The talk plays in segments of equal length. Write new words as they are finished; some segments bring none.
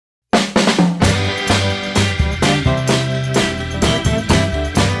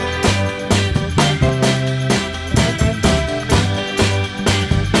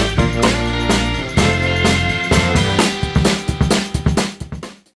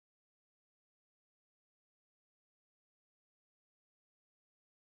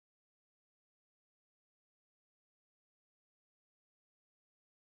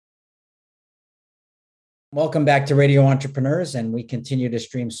Welcome back to Radio Entrepreneurs, and we continue to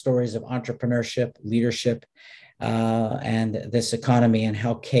stream stories of entrepreneurship, leadership, and this economy and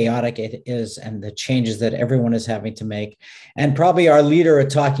how chaotic it is and the changes that everyone is having to make. And probably our leader at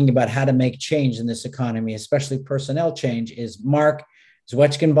talking about how to make change in this economy, especially personnel change, is Marc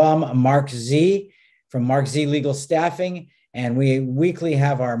Zwetchkenbaum, Marc Z from Marc Z Legal Staffing. And we weekly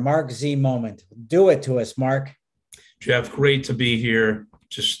have our Marc Z moment. Do it to us, Marc. Jeff, great to be here.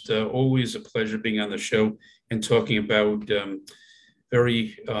 Just always a pleasure being on the show and talking about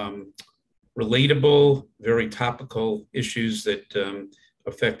very relatable, very topical issues that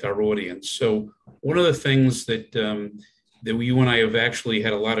affect our audience. So one of the things that you and I have actually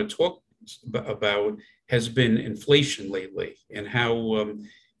had a lot of talk about has been inflation lately, and how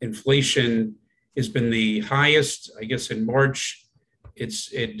inflation has been the highest. I guess in March,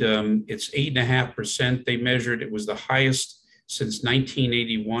 it's 8.5%. They measured. It was the highest since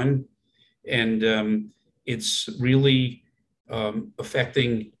 1981, and it's really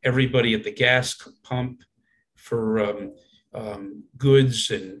affecting everybody at the gas pump for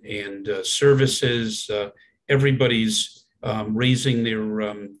goods and services. Everybody's raising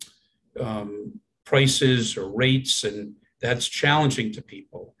their prices or rates, and that's challenging to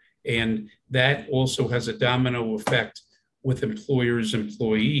people. And that also has a domino effect with employers,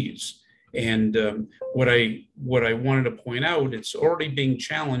 employees. And what I wanted to point out, it's already being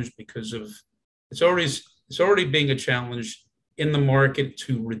challenged because of it's already being a challenge in the market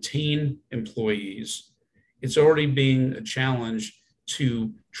to retain employees. It's already being a challenge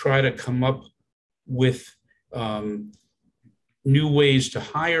to try to come up with new ways to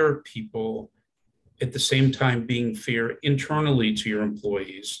hire people, at the same time being fair internally to your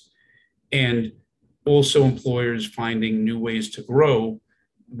employees, and also employers finding new ways to grow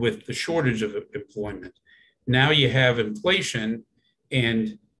with the shortage of employment. Now you have inflation,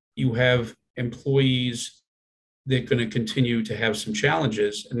 and you have employees that are going to continue to have some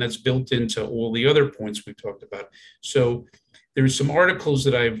challenges, and that's built into all the other points we've talked about. So there's some articles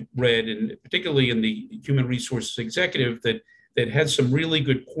that I've read, and particularly in the Human Resources Executive, that had some really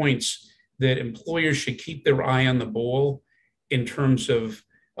good points that employers should keep their eye on the ball in terms of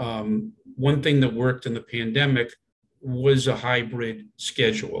one thing that worked in the pandemic was a hybrid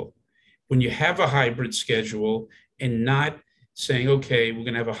schedule. When you have a hybrid schedule and not saying, okay, we're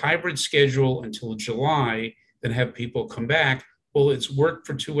going to have a hybrid schedule until July, then have people come back. Well, it's worked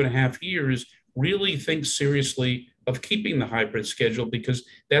for 2.5 years. Really think seriously of keeping the hybrid schedule, because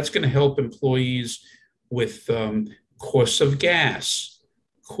that's going to help employees with costs of gas,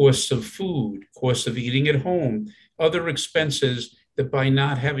 costs of food, costs of eating at home, other expenses that by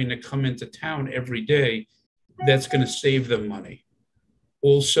not having to come into town every day, that's going to save them money.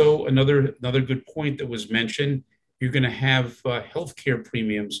 Also, another good point that was mentioned, you're going to have healthcare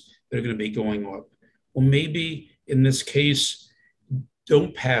premiums that are going to be going up. Well, maybe in this case,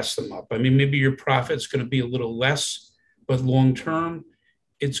 don't pass them up. I mean, maybe your profit's going to be a little less, but long-term,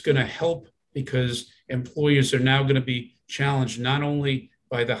 it's going to help, because employers are now going to be challenged not only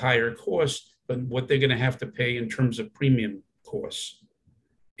by the higher cost, but what they're going to have to pay in terms of premium costs.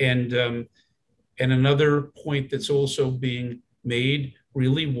 And another point that's also being made,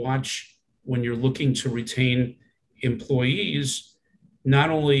 really watch when you're looking to retain employees,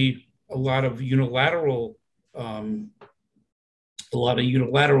 not only a lot of unilateral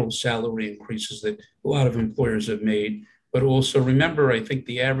salary increases that a lot of employers have made, but also remember, I think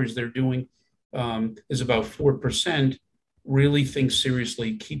the average they're doing is about 4%. Really think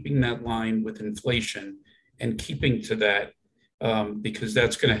seriously, keeping that line with inflation and keeping to that, because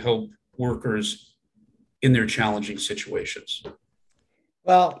that's going to help workers in their challenging situations.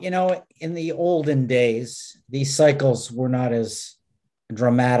 Well, in the olden days, these cycles were not as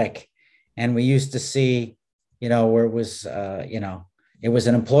dramatic. And we used to see, where it was, it was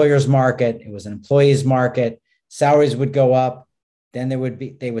an employer's market, it was an employee's market, salaries would go up, then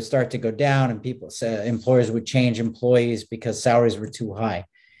they would start to go down, and employers would change employees because salaries were too high.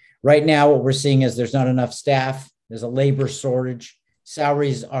 Right now, what we're seeing is there's not enough staff, there's a labor shortage,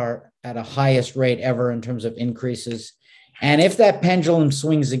 salaries are at a highest rate ever in terms of increases. And if that pendulum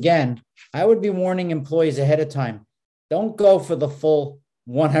swings again, I would be warning employees ahead of time. Don't go for the full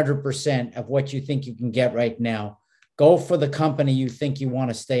 100% of what you think you can get right now. Go for the company you think you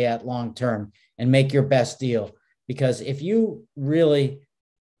want to stay at long term and make your best deal. Because if you really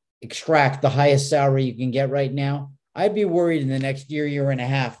extract the highest salary you can get right now, I'd be worried in the next year, year and a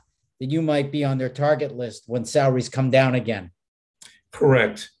half, that you might be on their target list when salaries come down again.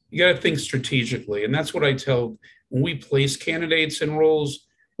 Correct. You got to think strategically. And that's what I tell when we place candidates in roles,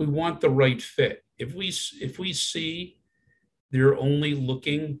 we want the right fit. If we see they're only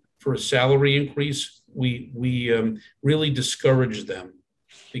looking for a salary increase, we really discourage them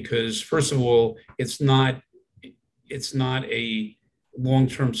because, first of all, it's not a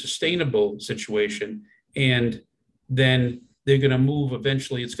long-term sustainable situation, and then they're going to move.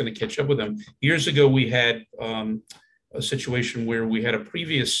 Eventually, it's going to catch up with them. Years ago, we had a situation where we had a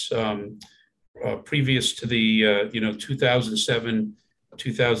previous to the 2007,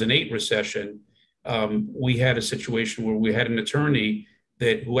 2008 recession. We had a situation where we had an attorney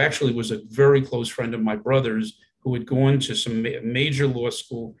who actually was a very close friend of my brother's, who had gone to some major law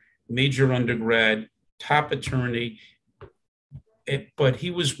school, major undergrad, top attorney, but he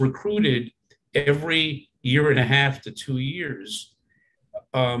was recruited every year and a half to 2 years,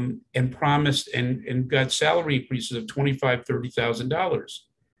 and promised and got salary increases of $25,000, $30,000.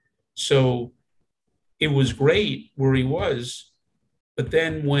 So it was great where he was, but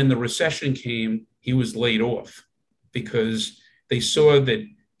then when the recession came, he was laid off because they saw that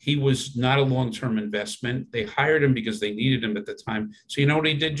he was not a long-term investment. They hired him because they needed him at the time. So you know what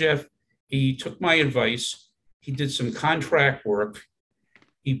he did, Jeff? He took my advice. He did some contract work.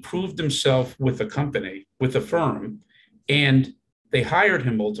 He proved himself with a company, with a firm, and they hired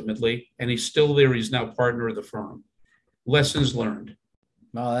him ultimately, and he's still there. He's now partner of the firm. Lessons learned.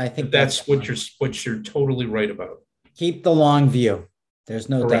 Well, I think that's what you're totally right about. Keep the long view. There's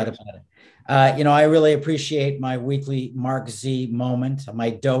no Correct. doubt about it. I really appreciate my weekly Marc Z moment, my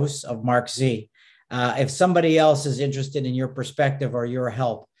dose of Marc Z. If somebody else is interested in your perspective or your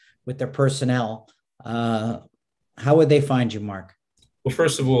help with their personnel, how would they find you, Marc? Well,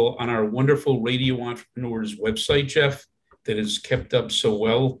 first of all, on our wonderful Radio Entrepreneurs website, Jeff, that is kept up so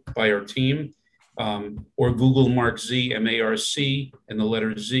well by our team, or Google Marc Z, M-A-R-C, and the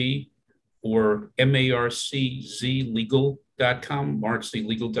letter Z, or marczlegal.com,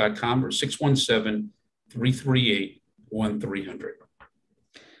 marczlegal.com, or 617-338-1300.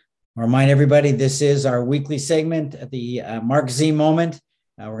 Remind everybody, this is our weekly segment, the Marc Z moment.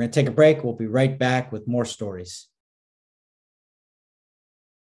 We're going to take a break. We'll be right back with more stories.